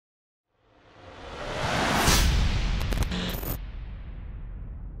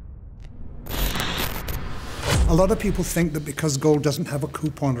A lot of people think that because gold doesn't have a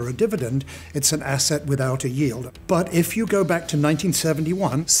coupon or a dividend, it's an asset without a yield. But if you go back to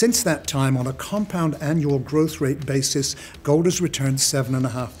 1971, since that time, on a compound annual growth rate basis, gold has returned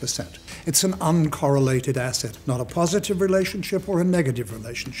 7.5%. It's an uncorrelated asset, not a positive relationship or a negative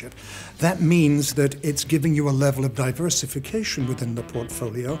relationship. That means that it's giving you a level of diversification within the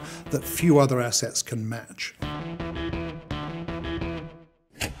portfolio that few other assets can match.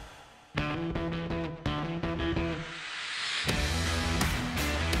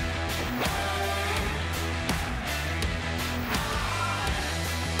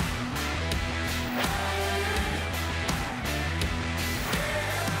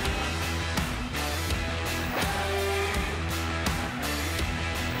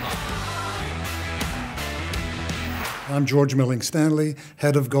 I'm George Milling-Stanley,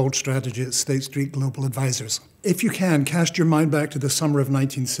 Head of Gold Strategy at State Street Global Advisors. If you can, cast your mind back to the summer of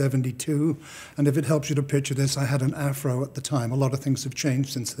 1972, and if it helps you to picture this, I had an afro at the time. A lot of things have changed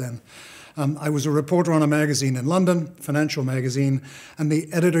since then. I was a reporter on a magazine in London, financial magazine, and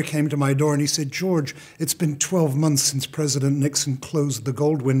the editor came to my door and he said, "George, it's been 12 months since President Nixon closed the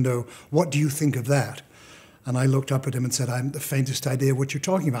gold window. What do you think of that?" And I looked up at him and said, "I haven't the faintest idea what you're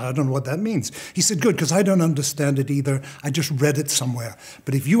talking about. I don't know what that means." He said, "Good, because I don't understand it either. I just read it somewhere.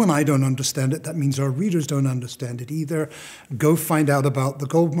 But if you and I don't understand it, that means our readers don't understand it either. Go find out about the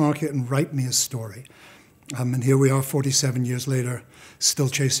gold market and write me a story." And here we are 47 years later, still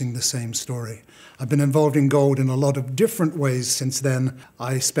chasing the same story. I've been involved in gold in a lot of different ways since then.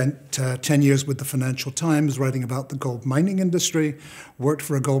 I spent 10 years with the Financial Times writing about the gold mining industry, worked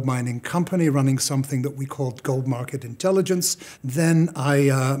for a gold mining company running something that we called Gold Market Intelligence. Then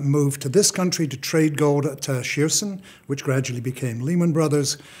I moved to this country to trade gold at Shearson, which gradually became Lehman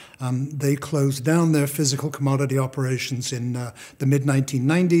Brothers. They closed down their physical commodity operations in the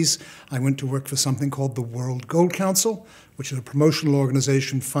mid-1990s. I went to work for something called the World Gold Council, which is a promotional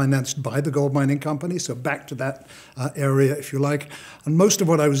organization financed by the gold mining company, so back to that area, if you like. And most of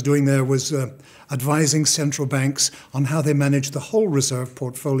what I was doing there was advising central banks on how they manage the whole reserve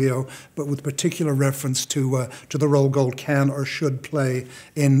portfolio, but with particular reference to the role gold can or should play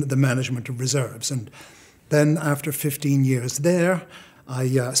in the management of reserves. And then after 15 years there,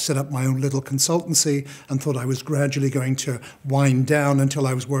 I set up my own little consultancy and thought I was gradually going to wind down until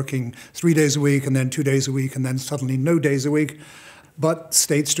I was working 3 days a week and then 2 days a week and then suddenly no days a week. But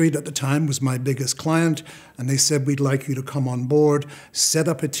State Street at the time was my biggest client, and they said, "We'd like you to come on board, set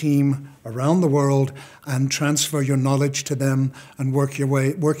up a team around the world and transfer your knowledge to them and work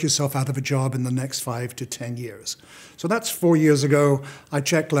yourself out of a job in the next 5 to 10 years. So that's 4 years ago. I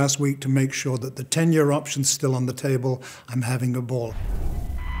checked last week to make sure that the 10-year option's still on the table. I'm having a ball.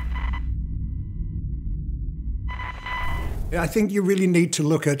 I think you really need to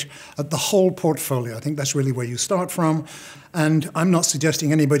look at the whole portfolio. I think that's really where you start from. And I'm not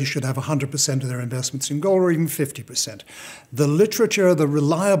suggesting anybody should have 100% of their investments in gold or even 50%. The literature, the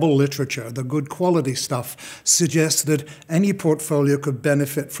reliable literature, the good quality stuff suggests that any portfolio could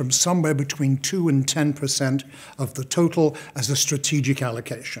benefit from somewhere between 2 and 10% of the total as a strategic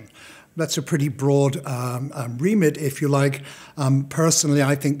allocation. That's a pretty broad remit, if you like. Personally,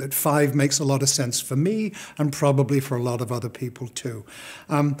 I think that 5 makes a lot of sense for me and probably for a lot of other people too.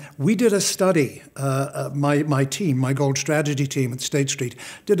 We did a study, my team, my gold strategy team at State Street,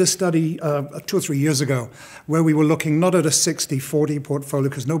 did a study 2 or 3 years ago where we were looking not at a 60-40 portfolio,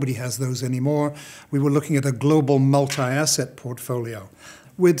 because nobody has those anymore. We were looking at a global multi-asset portfolio,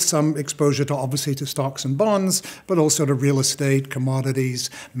 with some exposure to, obviously, to stocks and bonds, but also to real estate, commodities,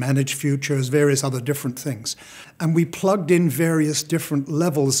 managed futures, various other different things. And we plugged in various different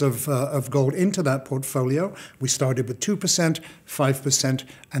levels of gold into that portfolio. We started with 2%, 5%,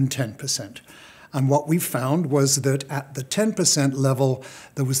 and 10%. And what we found was that at the 10% level,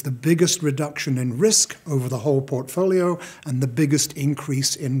 there was the biggest reduction in risk over the whole portfolio and the biggest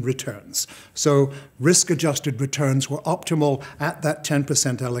increase in returns. So risk-adjusted returns were optimal at that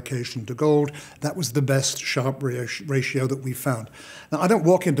 10% allocation to gold. That was the best Sharpe ratio that we found. Now, I don't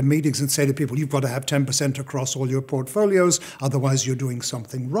walk into meetings and say to people, "You've got to have 10% across all your portfolios, otherwise you're doing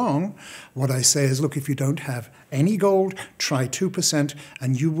something wrong." What I say is, look, if you don't have any gold, try 2%,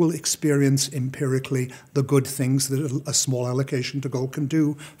 and you will experience empirically the good things that a small allocation to gold can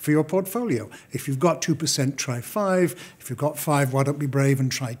do for your portfolio. If you've got 2%, try 5. If you've got 5, why don't be brave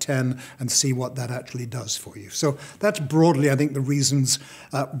and try 10 and see what that actually does for you. So that's broadly, I think, the reasons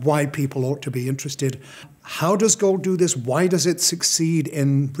why people ought to be interested. How does gold do this? Why does it succeed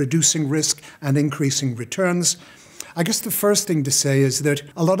in reducing risk and increasing returns? I guess the first thing to say is that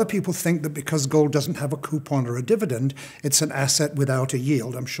a lot of people think that because gold doesn't have a coupon or a dividend, it's an asset without a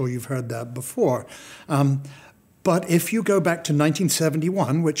yield. I'm sure you've heard that before. But if you go back to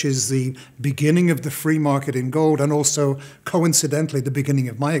 1971, which is the beginning of the free market in gold, and also coincidentally the beginning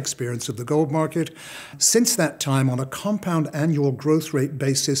of my experience of the gold market, since that time, on a compound annual growth rate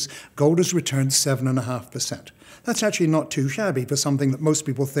basis, gold has returned 7.5%. That's actually not too shabby for something that most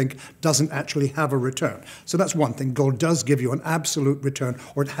people think doesn't actually have a return. So that's one thing. Gold does give you an absolute return,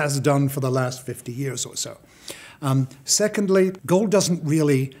 or it has done for the last 50 years or so. Secondly, gold doesn't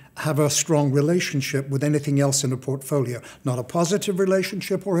really have a strong relationship with anything else in a portfolio, not a positive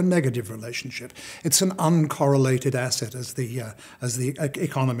relationship or a negative relationship. It's an uncorrelated asset, as the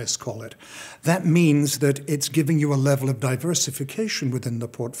economists call it. That means that it's giving you a level of diversification within the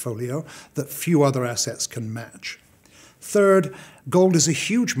portfolio that few other assets can match. Third, gold is a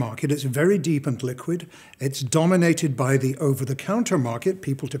huge market. It's very deep and liquid. It's dominated by the over-the-counter market,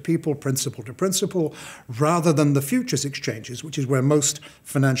 people to people, principal to principal, rather than the futures exchanges, which is where most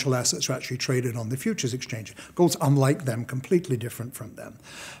financial assets are actually traded on the futures exchange. Gold's unlike them, completely different from them.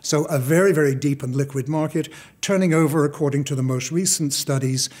 So a very, very deep and liquid market, turning over, according to the most recent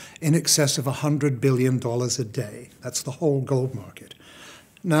studies, in excess of $100 billion a day. That's the whole gold market.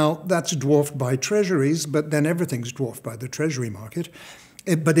 Now, that's dwarfed by treasuries, but then everything's dwarfed by the treasury market.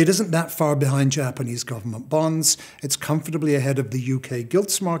 But it isn't that far behind Japanese government bonds. It's comfortably ahead of the UK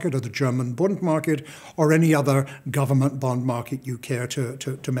gilts market or the German Bund market or any other government bond market you care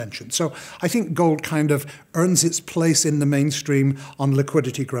to mention. So I think gold kind of earns its place in the mainstream on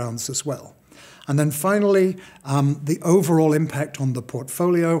liquidity grounds as well. And then finally, the overall impact on the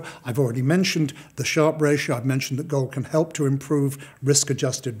portfolio. I've already mentioned the Sharpe ratio. I've mentioned that gold can help to improve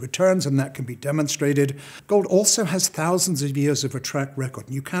risk-adjusted returns, and that can be demonstrated. Gold also has thousands of years of a track record.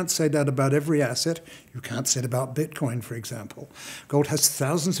 And you can't say that about every asset. You can't say it about Bitcoin, for example. Gold has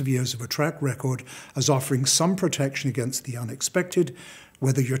thousands of years of a track record as offering some protection against the unexpected,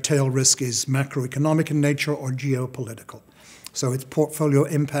 whether your tail risk is macroeconomic in nature or geopolitical. So its portfolio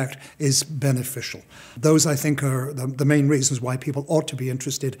impact is beneficial. Those, I think, are the main reasons why people ought to be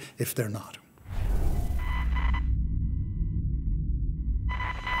interested if they're not.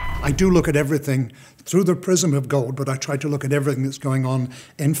 I do look at everything through the prism of gold, but I try to look at everything that's going on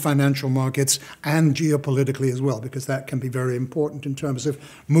in financial markets and geopolitically as well, because that can be very important in terms of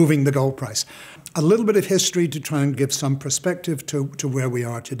moving the gold price. A little bit of history to try and give some perspective to where we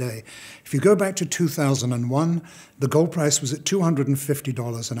are today. If you go back to 2001, the gold price was at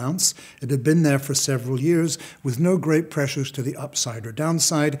 $250 an ounce. It had been there for several years with no great pressures to the upside or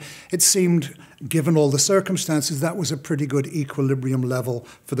downside. It seemed, given all the circumstances, that was a pretty good equilibrium level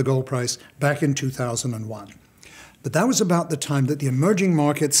for the gold price back in 2001. But that was about the time that the emerging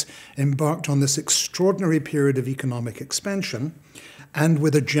markets embarked on this extraordinary period of economic expansion, and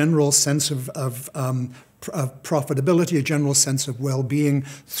with a general sense of profitability, a general sense of well-being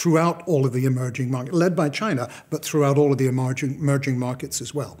throughout all of the emerging markets, led by China, but throughout all of the emerging markets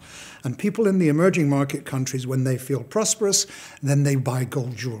as well. And people in the emerging market countries, when they feel prosperous, then they buy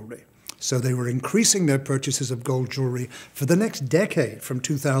gold jewelry. So they were increasing their purchases of gold jewelry for the next decade from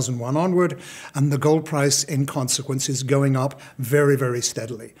 2001 onward, and the gold price, in consequence, is going up very, very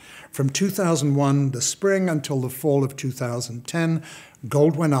steadily. From 2001, the spring, until the fall of 2010,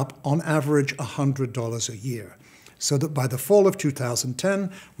 gold went up, on average, $100 a year. So that by the fall of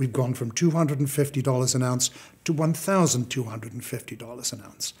 2010, we've gone from $250 an ounce to $1,250 an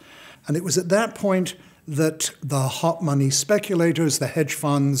ounce. And it was at that point that the hot money speculators, the hedge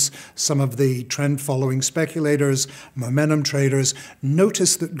funds, some of the trend-following speculators, momentum traders,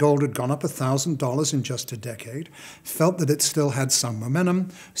 noticed that gold had gone up $1,000 in just a decade, felt that it still had some momentum,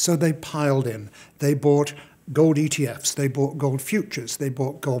 so they piled in. They bought gold ETFs, they bought gold futures, they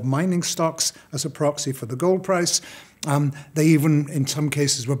bought gold mining stocks as a proxy for the gold price. They even, in some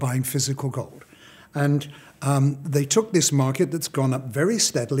cases, were buying physical gold. And they took this market that's gone up very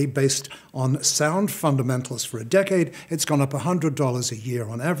steadily based on sound fundamentals for a decade. It's gone up $100 a year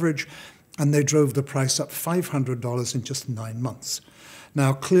on average, and they drove the price up $500 in just 9 months.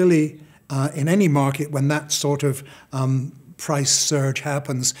 Now, clearly, in any market, when that sort of price surge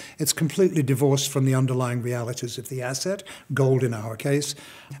happens, it's completely divorced from the underlying realities of the asset, gold in our case,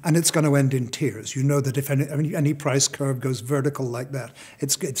 and it's going to end in tears. You know that if any price curve goes vertical like that,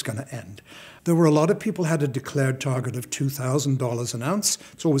 it's going to end. There were a lot of people who had a declared target of $2,000 an ounce.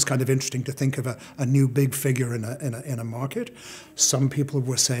 It's always kind of interesting to think of a new big figure in a market. Some people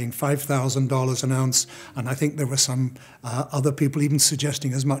were saying $5,000 an ounce, and I think there were some other people even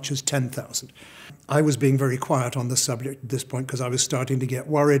suggesting as much as $10,000. I was being very quiet on the subject at this point because I was starting to get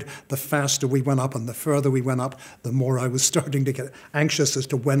worried. The faster we went up and the further we went up, the more I was starting to get anxious as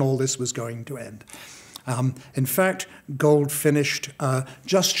to when all this was going to end. In fact, gold finished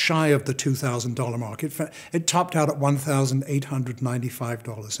just shy of the $2,000 mark. It topped out at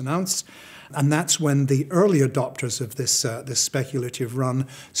 $1,895 an ounce. And that's when the early adopters of this speculative run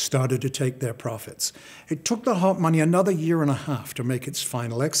started to take their profits. It took the hot money another year and a half to make its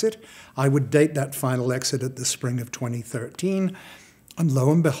final exit. I would date that final exit at the spring of 2013. And lo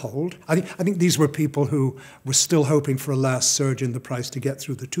and behold, I think these were people who were still hoping for a last surge in the price to get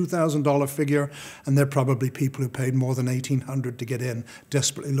through the $2,000 figure, and they're probably people who paid more than $1,800 to get in,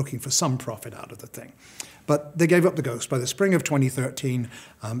 desperately looking for some profit out of the thing. But they gave up the ghost. By the spring of 2013,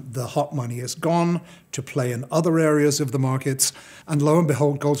 the hot money is gone to play in other areas of the markets. And lo and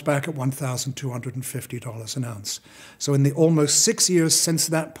behold, gold's back at $1,250 an ounce. So in the almost 6 years since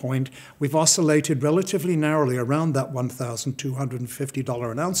that point, we've oscillated relatively narrowly around that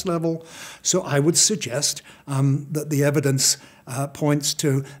 $1,250 an ounce level. So I would suggest that the evidence points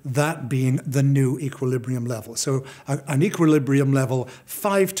to that being the new equilibrium level. So an equilibrium level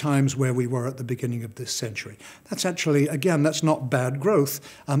 5 times where we were at the beginning of this century. That's actually, again, that's not bad growth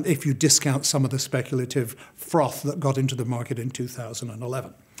if you discount some of the speculative froth that got into the market in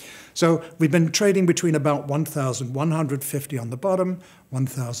 2011. So we've been trading between about 1,150 on the bottom,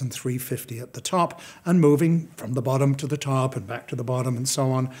 1,350 at the top, and moving from the bottom to the top and back to the bottom and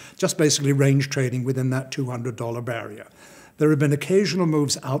so on, just basically range trading within that $200 barrier. There have been occasional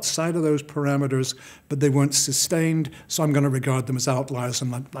moves outside of those parameters, but they weren't sustained, so I'm going to regard them as outliers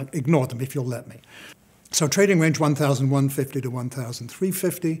and ignore them if you'll let me. So trading range 1,150 to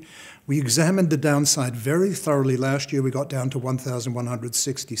 1,350. We examined the downside very thoroughly last year. We got down to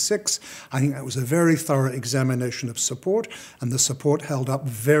 1,166. I think that was a very thorough examination of support, and the support held up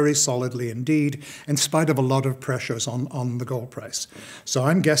very solidly indeed, in spite of a lot of pressures on the gold price. So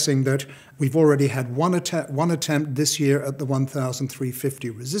I'm guessing that we've already had one attempt this year at the 1,350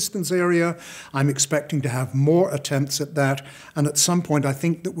 resistance area. I'm expecting to have more attempts at that, and at some point I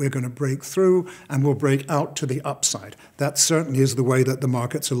think that we're going to break through and we'll break out to the upside. That certainly is the way that the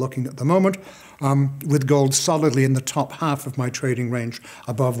markets are looking at the moment, with gold solidly in the top half of my trading range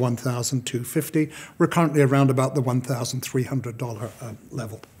above 1,250. We're currently around about the $1,300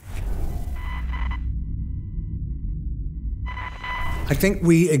 level. I think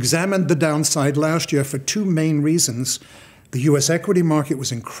we examined the downside last year for 2 main reasons. The US equity market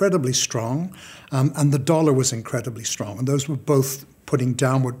was incredibly strong, and the dollar was incredibly strong, and those were both putting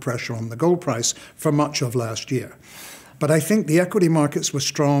downward pressure on the gold price for much of last year. But I think the equity markets were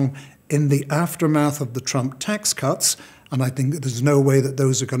strong in the aftermath of the Trump tax cuts, and I think that there's no way that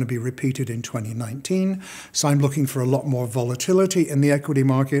those are going to be repeated in 2019. So I'm looking for a lot more volatility in the equity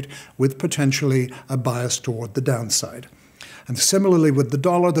market with potentially a bias toward the downside. And similarly with the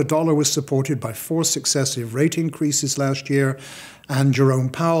dollar was supported by 4 successive rate increases last year. And Jerome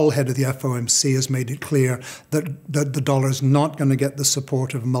Powell, head of the FOMC, has made it clear that the dollar is not going to get the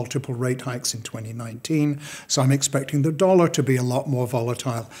support of multiple rate hikes in 2019. So I'm expecting the dollar to be a lot more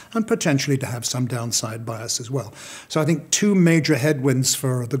volatile and potentially to have some downside bias as well. So I think 2 major headwinds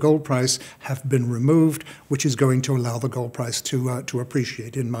for the gold price have been removed, which is going to allow the gold price to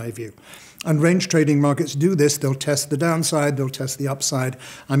appreciate, in my view. And range trading markets do this. They'll test the downside, they'll test the upside.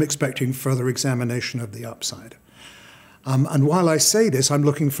 I'm expecting further examination of the upside. And while I say this, I'm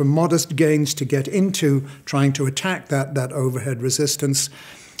looking for modest gains to get into trying to attack that overhead resistance.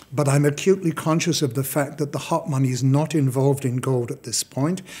 But I'm acutely conscious of the fact that the hot money is not involved in gold at this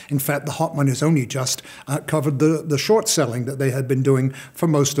point. In fact, the hot money has only just covered the short selling that they had been doing for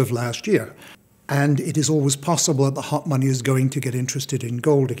most of last year. And it is always possible that the hot money is going to get interested in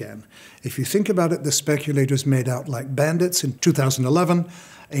gold again. If you think about it, the speculators made out like bandits in 2011,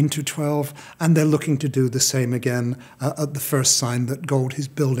 into 12, and they're looking to do the same again at the first sign that gold is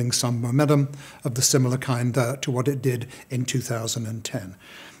building some momentum of the similar kind to what it did in 2010.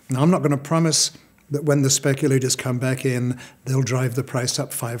 Now, I'm not going to promise that when the speculators come back in, they'll drive the price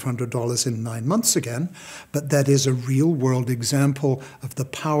up $500 in 9 months again, but that is a real-world example of the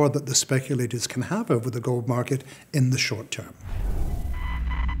power that the speculators can have over the gold market in the short term.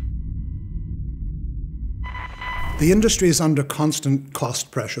 The industry is under constant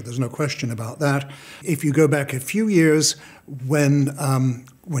cost pressure. There's no question about that. If you go back a few years when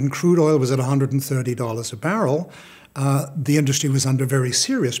crude oil was at $130 a barrel, the industry was under very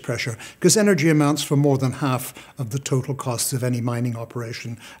serious pressure because energy amounts for more than half of the total costs of any mining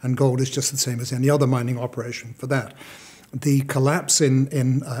operation, and gold is just the same as any other mining operation for that. The collapse in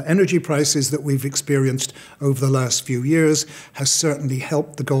energy prices that we've experienced over the last few years has certainly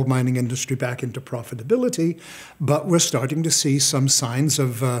helped the gold mining industry back into profitability, but we're starting to see some signs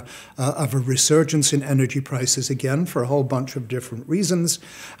of a resurgence in energy prices again for a whole bunch of different reasons,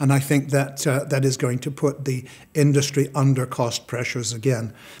 and I think that that is going to put the industry under cost pressures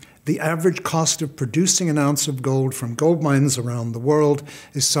again. The average cost of producing an ounce of gold from gold mines around the world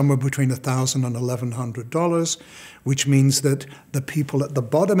is somewhere between $1,000 and $1,100, which means that the people at the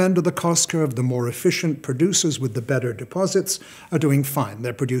bottom end of the cost curve, the more efficient producers with the better deposits, are doing fine.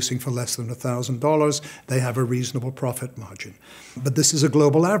 They're producing for less than $1,000. They have a reasonable profit margin. But this is a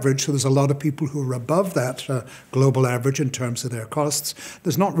global average, so there's a lot of people who are above that global average in terms of their costs.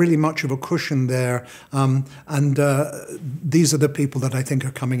 There's not really much of a cushion there, and these are the people that I think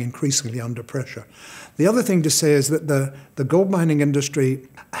are coming increasingly under pressure. The other thing to say is that the gold mining industry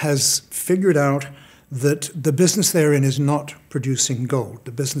has figured out that the business they're in is not producing gold.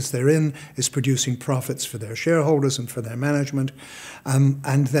 The business they're in is producing profits for their shareholders and for their management,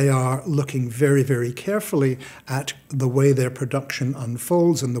 and they are looking very, very carefully at the way their production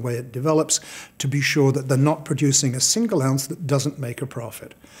unfolds and the way it develops to be sure that they're not producing a single ounce that doesn't make a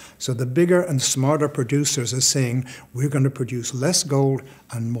profit. So the bigger and smarter producers are saying, we're going to produce less gold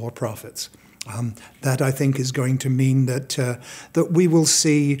and more profits. That, I think, is going to mean that we will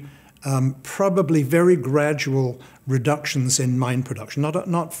see probably very gradual reductions in mine production,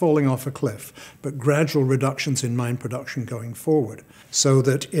 not falling off a cliff, but gradual reductions in mine production going forward. So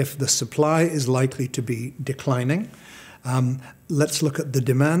that if the supply is likely to be declining, let's look at the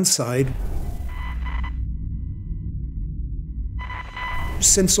demand side.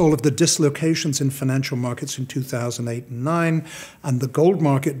 Since all of the dislocations in financial markets in 2008 and 9 and the gold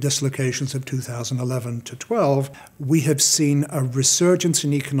market dislocations of 2011 to 12, we have seen a resurgence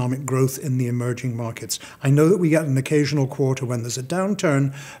in economic growth in the emerging markets. I know that we get an occasional quarter when there's a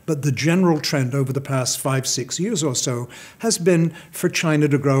downturn, but the general trend over the past 5-6 years or so has been for China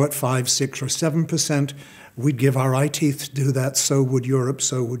to grow at 5, 6, or 7%. We'd give our eye teeth to do that, so would Europe,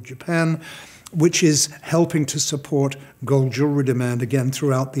 so would Japan, which is helping to support gold jewelry demand again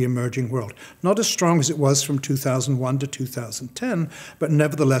throughout the emerging world. Not as strong as it was from 2001 to 2010, but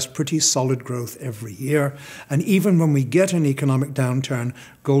nevertheless pretty solid growth every year. And even when we get an economic downturn,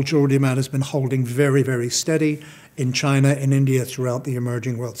 gold jewelry demand has been holding very, very steady in China, in India, throughout the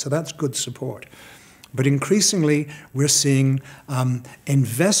emerging world. So that's good support. But increasingly, we're seeing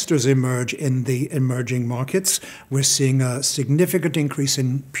investors emerge in the emerging markets. We're seeing a significant increase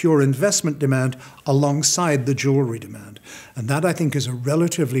in pure investment demand alongside the jewelry demand. And that, I think, is a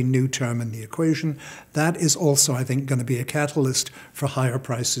relatively new term in the equation. That is also, I think, going to be a catalyst for higher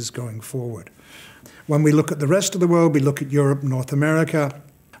prices going forward. When we look at the rest of the world, we look at Europe, North America,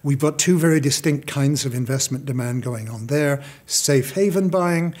 we've got two very distinct kinds of investment demand going on there. Safe haven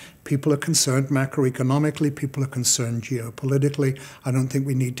buying. People are concerned macroeconomically. People are concerned geopolitically. I don't think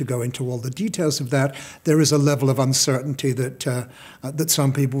we need to go into all the details of that. There is a level of uncertainty that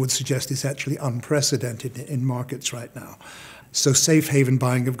some people would suggest is actually unprecedented in markets right now. So safe haven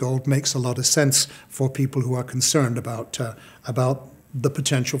buying of gold makes a lot of sense for people who are concerned about the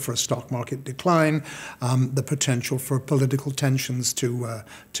potential for a stock market decline, the potential for political tensions to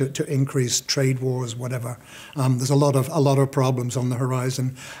increase trade wars, whatever. There's a lot of problems on the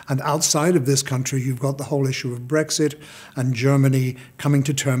horizon. And outside of this country, you've got the whole issue of Brexit and Germany coming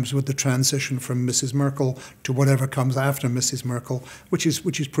to terms with the transition from Mrs. Merkel to whatever comes after Mrs. Merkel, which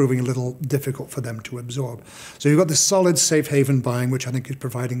is proving a little difficult for them to absorb. So you've got this solid safe haven buying, which I think is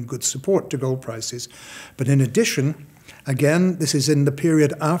providing good support to gold prices. But in addition, again, this is in the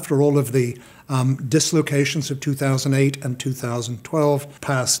period after all of the dislocations of 2008 and 2012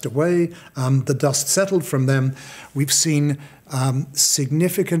 passed away. The dust settled from them. We've seen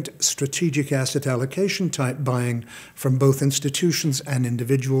significant strategic asset allocation type buying from both institutions and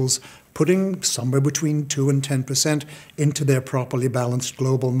individuals, putting somewhere between 2 and 10% into their properly balanced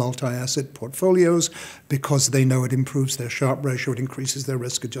global multi-asset portfolios because they know it improves their Sharpe ratio, it increases their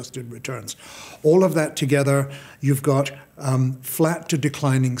risk-adjusted returns. All of that together, you've got flat to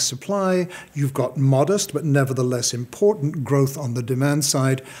declining supply, you've got modest but nevertheless important growth on the demand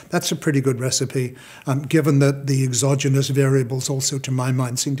side. That's a pretty good recipe, given that the exogenous variables also, to my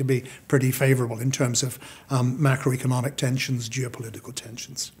mind, seem to be pretty favorable in terms of macroeconomic tensions, geopolitical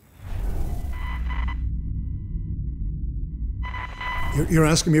tensions. You're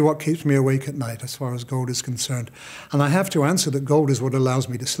asking me what keeps me awake at night as far as gold is concerned. And I have to answer that gold is what allows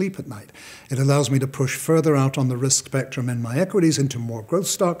me to sleep at night. It allows me to push further out on the risk spectrum in my equities into more growth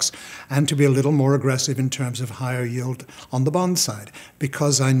stocks and to be a little more aggressive in terms of higher yield on the bond side,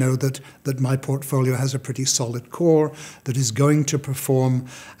 because I know that my portfolio has a pretty solid core that is going to perform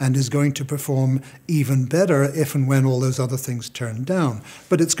and is going to perform even better if and when all those other things turn down.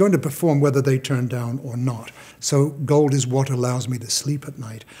 But it's going to perform whether they turn down or not. So gold is what allows me to sleep at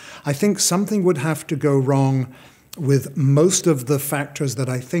night. I think something would have to go wrong with most of the factors that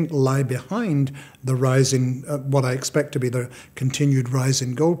I think lie behind the rising, what I expect to be the continued rise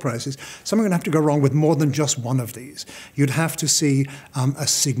in gold prices. Something would have to go wrong with more than just one of these. You'd have to see a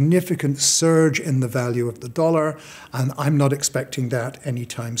significant surge in the value of the dollar, and I'm not expecting that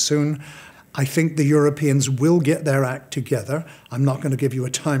anytime soon. I think the Europeans will get their act together. I'm not going to give you a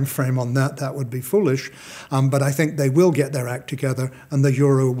time frame on that. That would be foolish. But I think they will get their act together and the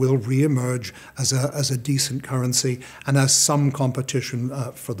euro will re-emerge as a decent currency and as some competition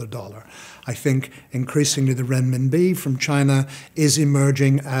for the dollar. I think increasingly the renminbi from China is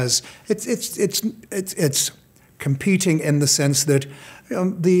emerging as it's competing in the sense that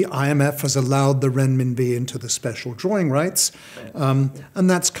the IMF has allowed the renminbi into the special drawing rights, and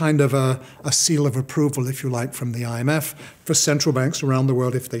that's kind of a seal of approval, if you like, from the IMF for central banks around the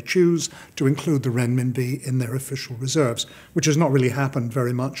world if they choose to include the renminbi in their official reserves, which has not really happened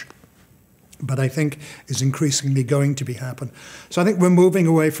very much, but I think is increasingly going to be happen. So I think we're moving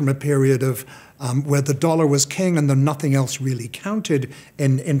away from a period of where the dollar was king and then nothing else really counted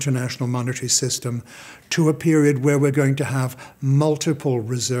in international monetary system to a period where we're going to have multiple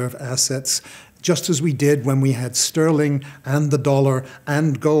reserve assets, just as we did when we had sterling and the dollar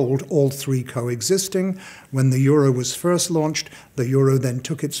and gold, all three coexisting. When the euro was first launched, the euro then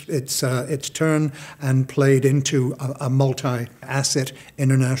took its turn and played into a multi-asset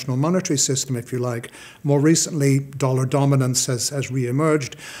international monetary system, if you like. More recently, dollar dominance has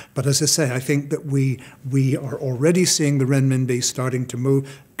re-emerged. But as I say, I think that we are already seeing the renminbi starting to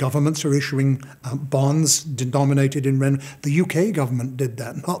move. Governments are issuing bonds denominated in ren. The UK government did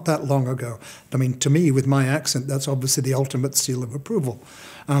that not that long ago. I mean, to me, with my accent, that's obviously the ultimate seal of approval.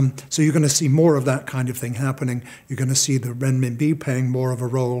 So you're going to see more of that kind of thing happening. You're going to see the renminbi playing more of a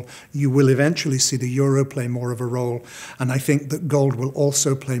role. You will eventually see the euro play more of a role. And I think that gold will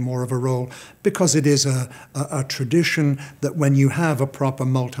also play more of a role because it is a tradition that when you have a proper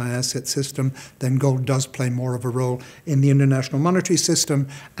multi-asset system, then gold does play more of a role in the international monetary system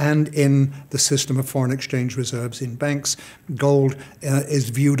and in the system of foreign exchange reserves in banks. Gold is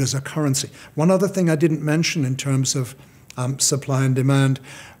viewed as a currency. One other thing I didn't mention in terms of supply and demand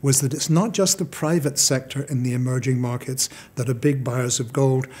was that it's not just the private sector in the emerging markets that are big buyers of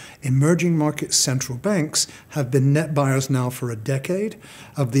gold. Emerging market central banks have been net buyers now for a decade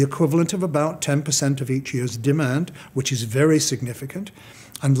of the equivalent of about 10% of each year's demand, which is very significant.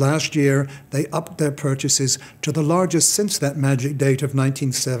 And last year, they upped their purchases to the largest since that magic date of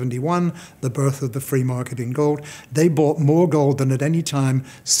 1971, the birth of the free market in gold. They bought more gold than at any time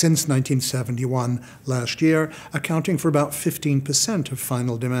since 1971 last year, accounting for about 15% of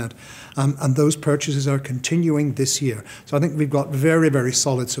final demand. And those purchases are continuing this year. So I think we've got very, very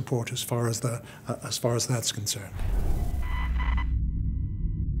solid support as far as that's concerned.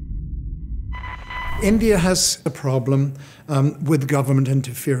 India has a problem with government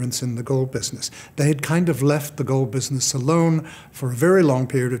interference in the gold business. They had kind of left the gold business alone for a very long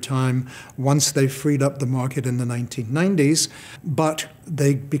period of time once they freed up the market in the 1990s, but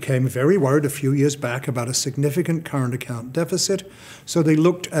they became very worried a few years back about a significant current account deficit, so they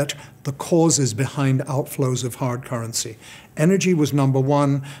looked at the causes behind outflows of hard currency. Energy was number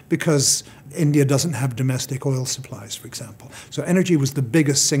one because India doesn't have domestic oil supplies, for example. So energy was the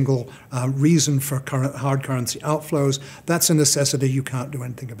biggest single reason for hard currency outflows. That's a necessity. You can't do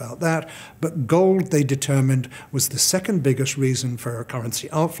anything about that. But gold, they determined, was the second biggest reason for currency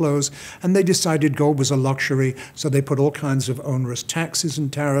outflows. And they decided gold was a luxury, so they put all kinds of onerous taxes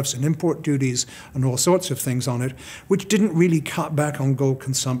and tariffs and import duties and all sorts of things on it, which didn't really cut back on gold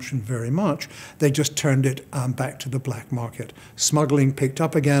consumption very much. They just turned it back to the black market. Smuggling picked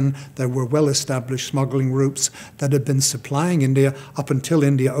up again. There were well-established smuggling routes that had been supplying India up until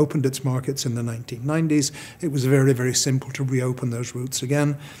India opened its markets in the 1990s. It was very, very simple to reopen those routes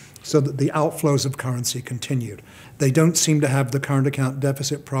again, so that the outflows of currency continued. They don't seem to have the current account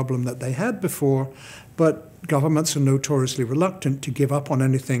deficit problem that they had before, but governments are notoriously reluctant to give up on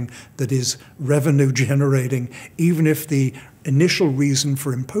anything that is revenue generating, even if the initial reason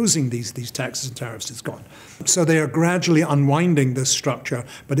for imposing these taxes and tariffs is gone. So they are gradually unwinding this structure,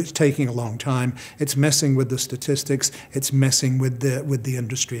 but it's taking a long time. It's messing with the statistics. It's messing with the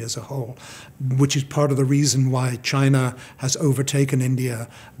industry as a whole, which is part of the reason why China has overtaken India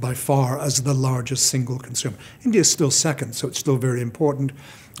by far as the largest single consumer. India is still second, so it's still very important.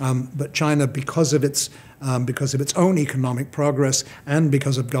 But China, because of its own economic progress and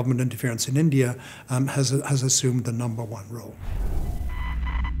because of government interference in India, has assumed the #1 role.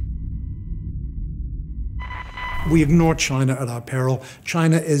 We ignore China at our peril.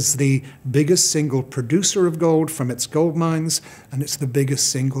 China is the biggest single producer of gold from its gold mines, and it's the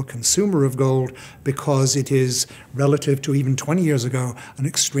biggest single consumer of gold because it is, relative to even 20 years ago, an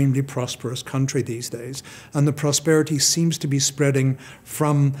extremely prosperous country these days. And the prosperity seems to be spreading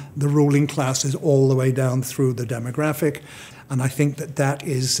from the ruling classes all the way down through the demographic. And I think that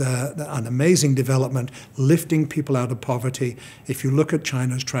is an amazing development, lifting people out of poverty. If you look at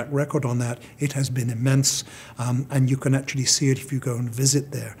China's track record on that, it has been immense. And you can actually see it if you go and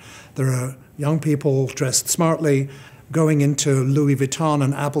visit there. There are young people dressed smartly, going into Louis Vuitton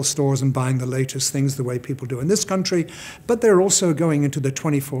and Apple stores and buying the latest things the way people do in this country. But they're also going into the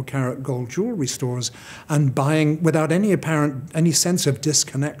 24-karat gold jewelry stores and buying, without any sense of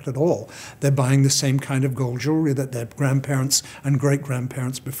disconnect at all, they're buying the same kind of gold jewelry that their grandparents and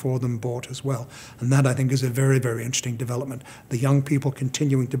great-grandparents before them bought as well. And that, I think, is a very, very interesting development. The young people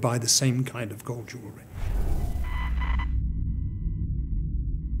continuing to buy the same kind of gold jewelry.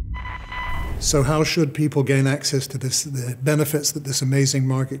 So how should people gain access to the benefits that this amazing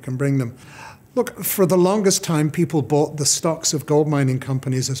market can bring them? Look, for the longest time, people bought the stocks of gold mining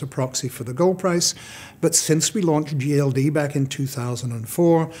companies as a proxy for the gold price. But since we launched GLD back in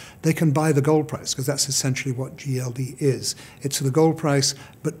 2004, they can buy the gold price, because that's essentially what GLD is. It's the gold price,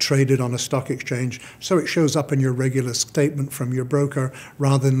 but traded on a stock exchange. So it shows up in your regular statement from your broker,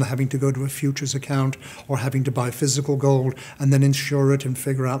 rather than having to go to a futures account or having to buy physical gold and then insure it and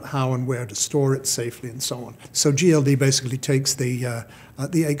figure out how and where to store it safely and so on. So GLD basically takes the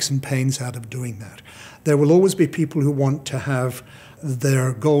aches and pains out of doing that. There will always be people who want to have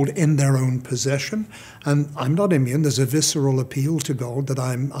their gold in their own possession, and I'm not immune. There's a visceral appeal to gold that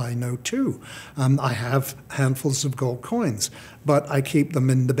I know too. I have handfuls of gold coins, but I keep them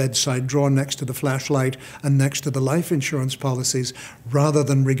in the bedside drawer next to the flashlight and next to the life insurance policies, rather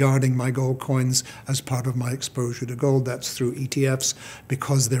than regarding my gold coins as part of my exposure to gold. That's through ETFs,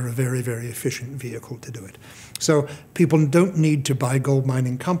 because they're a very, very efficient vehicle to do it. So people don't need to buy gold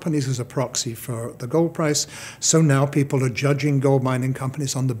mining companies as a proxy for the gold price. So now people are judging gold mining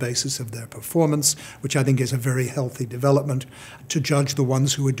companies on the basis of their performance, which I think is a very healthy development, to judge the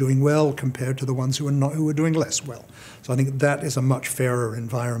ones who are doing well compared to the ones who are doing less well. So I think that is a much fairer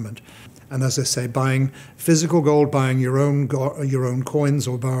environment. And as I say, buying physical gold, buying your own coins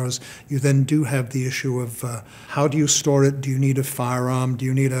or bars, you then do have the issue of how do you store it? Do you need a firearm? Do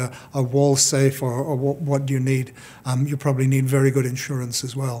you need a wall safe? Or what do you need? You probably need very good insurance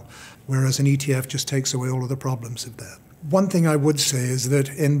as well, whereas an ETF just takes away all of the problems of that. One thing I would say is that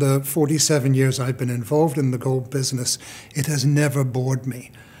in the 47 years I've been involved in the gold business, it has never bored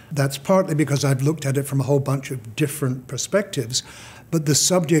me. That's partly because I've looked at it from a whole bunch of different perspectives, but the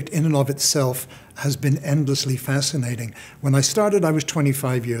subject in and of itself has been endlessly fascinating. When I started, I was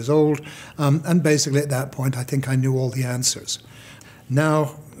 25 years old, and basically at that point, I think I knew all the answers.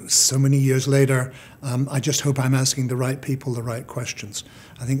 Now, so many years later, I just hope I'm asking the right people the right questions.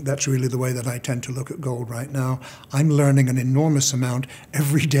 I think that's really the way that I tend to look at gold right now. I'm learning an enormous amount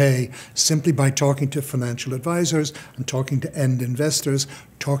every day simply by talking to financial advisors and talking to end investors,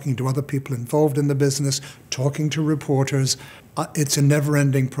 talking to other people involved in the business, talking to reporters. It's a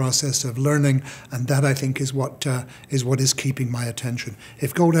never-ending process of learning, and that, I think, is what is keeping my attention.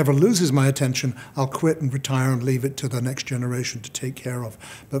 If gold ever loses my attention, I'll quit and retire and leave it to the next generation to take care of.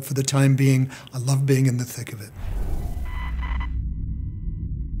 But for the time being, I love being in the thick of it.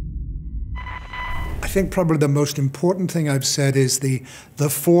 I think probably the most important thing I've said is the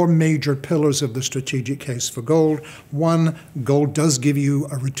four major pillars of the strategic case for gold. One, gold does give you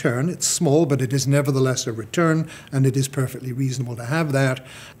a return. It's small, but it is nevertheless a return, and it is perfectly reasonable to have that.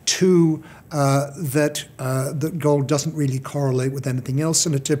 Two, that gold doesn't really correlate with anything else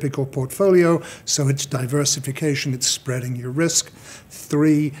in a typical portfolio, so it's diversification, it's spreading your risk.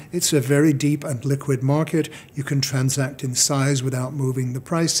 Three, it's a very deep and liquid market. You can transact in size without moving the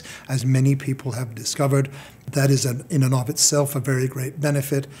price, as many people have discovered. That is, in and of itself, a very great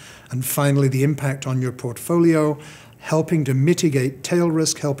benefit. And finally, the impact on your portfolio. helping to mitigate tail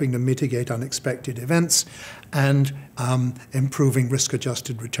risk, helping to mitigate unexpected events, and improving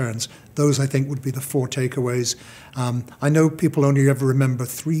risk-adjusted returns. Those, I think, would be the 4 takeaways. I know people only ever remember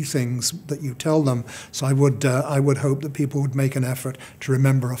 3 things that you tell them, so I would hope that people would make an effort to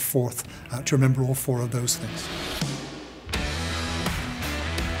remember a 4th, to remember all 4 of those things.